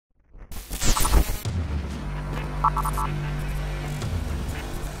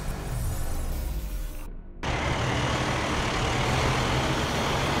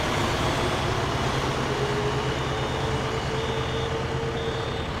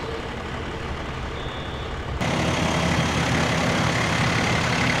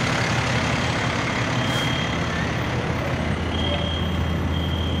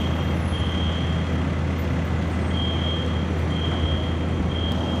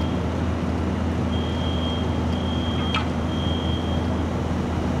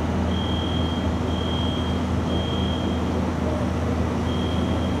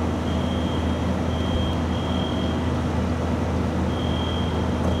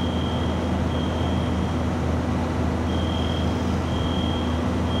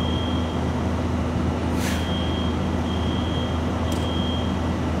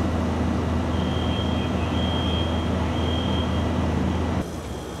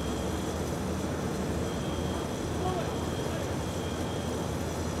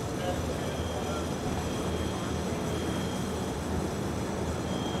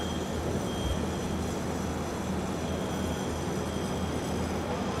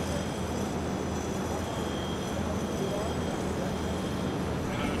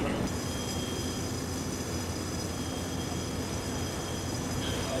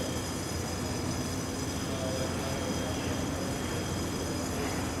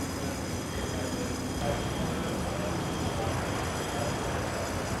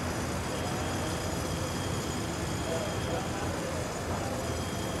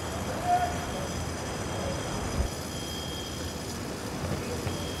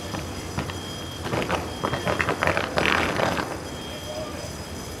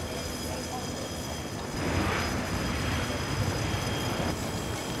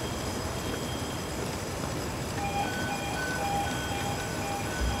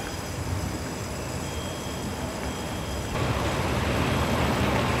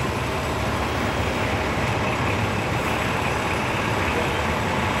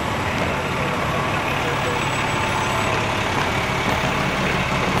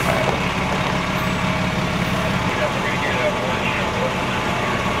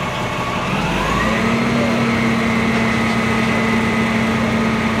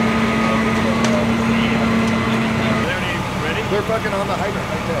They're fucking on the hydrant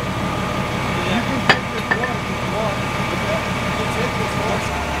right there. Yeah. You can take this one if you want. You can take this one.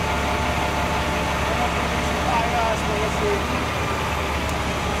 Let's see.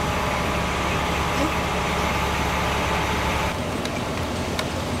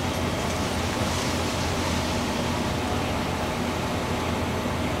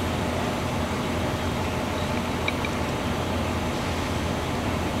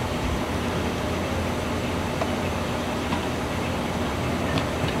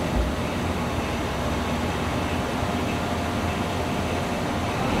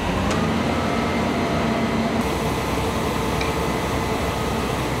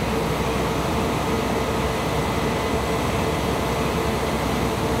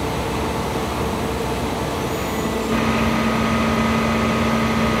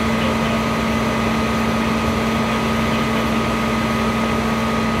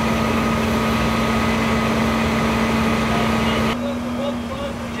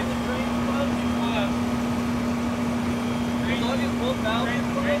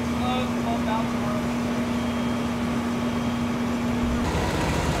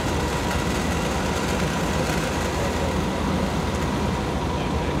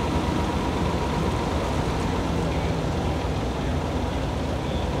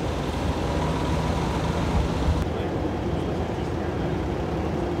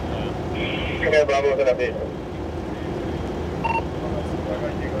 Bravo with an update.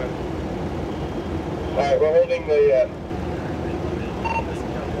 Alright, we're holding the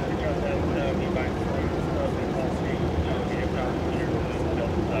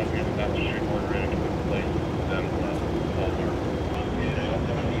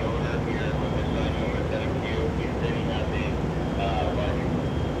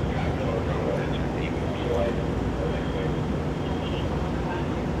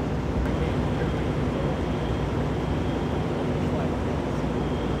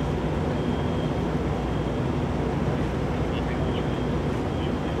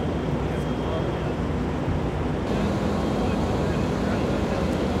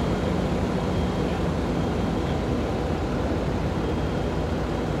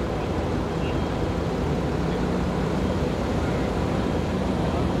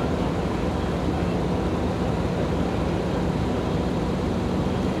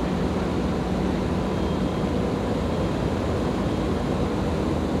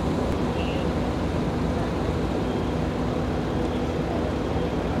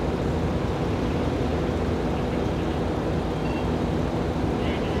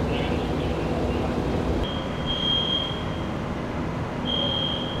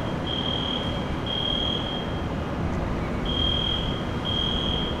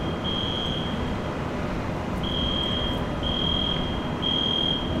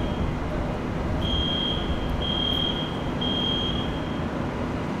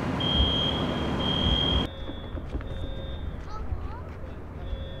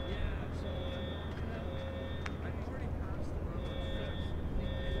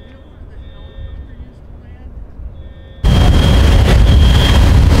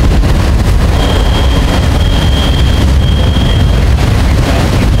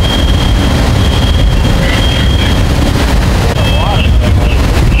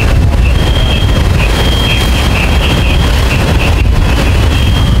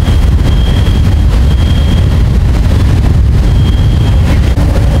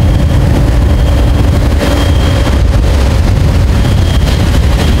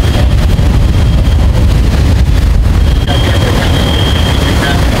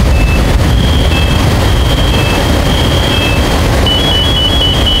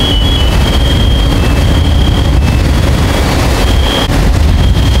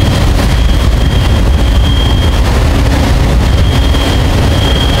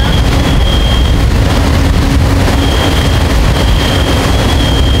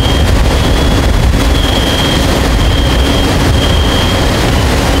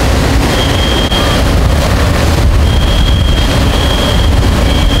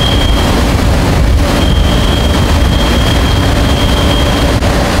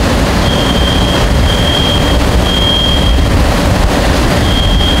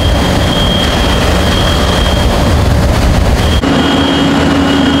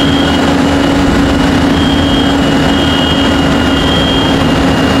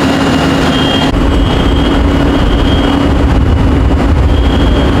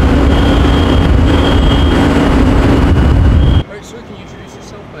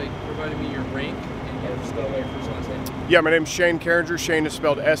me your rank and your spell your first and last name? Yeah, my name's Shane Carringer. Shane is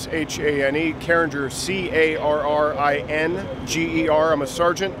spelled S-H-A-N-E. Carringer, C-A-R-R-I-N-G-E-R. I'm a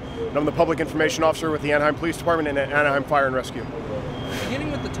sergeant, and I'm the public information officer with the Anaheim Police Department and Anaheim Fire and Rescue.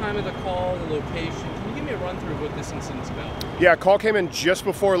 Beginning with the time of the call, the location, can you give me a run through of what this incident's about? Yeah, a call came in just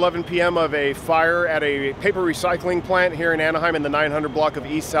before 11 p.m. of a fire at a paper recycling plant here in Anaheim in the 900 block of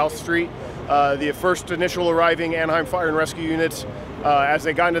East South Street. The first initial arriving Anaheim Fire and Rescue units, as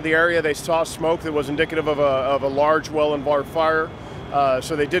they got into the area, they saw smoke that was indicative of a large, well-involved fire.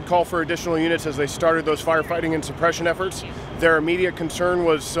 So they did call for additional units as they started those firefighting and suppression efforts. Their immediate concern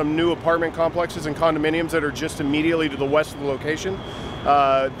was some new apartment complexes and condominiums that are just immediately to the west of the location.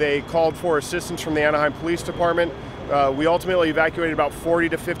 They called for assistance from the Anaheim Police Department. We ultimately evacuated about 40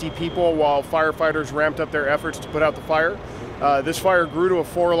 to 50 people while firefighters ramped up their efforts to put out the fire. This fire grew to a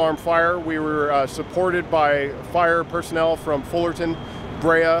 4-alarm fire. We were supported by fire personnel from Fullerton,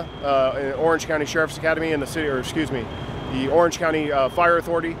 Brea, Orange County Sheriff's Academy, and the city, or excuse me, the Orange County Fire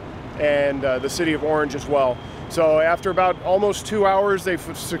Authority, and the city of Orange as well. So after about almost 2 hours, they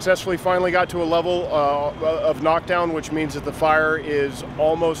successfully finally got to a level of knockdown, which means that the fire is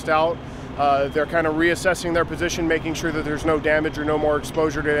almost out. They're kind of reassessing their position, making sure that there's no damage or no more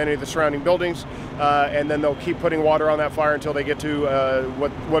exposure to any of the surrounding buildings, and then they'll keep putting water on that fire until they get to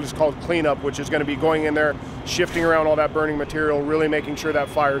what is called cleanup, which is going to be going in there, shifting around all that burning material, really making sure that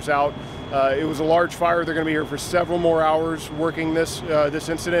fire's out. It was a large fire. They're going to be here for several more hours working this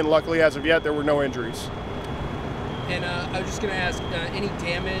incident. Luckily, as of yet, there were no injuries. And I was just going to ask, any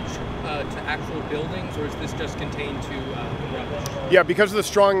damage to actual buildings, or is this just contained to rubbish? Yeah, because of the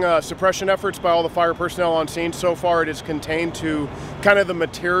strong suppression efforts by all the fire personnel on scene, so far it is contained to kind of the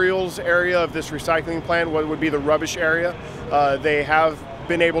materials area of this recycling plant, what would be the rubbish area. They have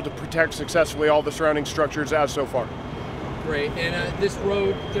been able to protect successfully all the surrounding structures as so far. Great. And this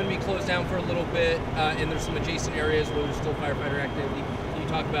road is going to be closed down for a little bit, and there's some adjacent areas where there's still firefighter activity. Can you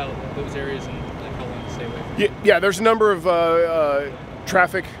talk about those areas and like how long to stay away from? Yeah, there's a number of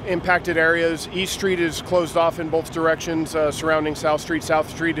traffic impacted areas. East Street is closed off in both directions surrounding South Street. South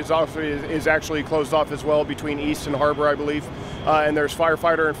Street is actually closed off as well between East and Harbor, I believe. And there's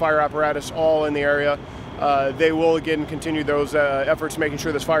firefighter and fire apparatus all in the area. They will again continue those efforts, making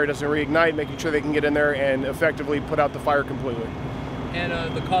sure this fire doesn't reignite, making sure they can get in there and effectively put out the fire completely. And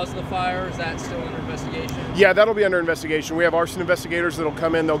the cause of the fire, is that still under investigation? Yeah, that'll be under investigation. We have arson investigators that'll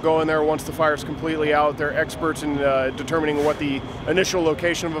come in, they'll go in there once the fire's completely out. They're experts in determining what the initial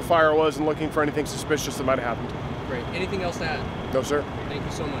location of a fire was and looking for anything suspicious that might have happened. Great. Anything else to add? No, sir. Thank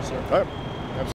you so much, sir. All right.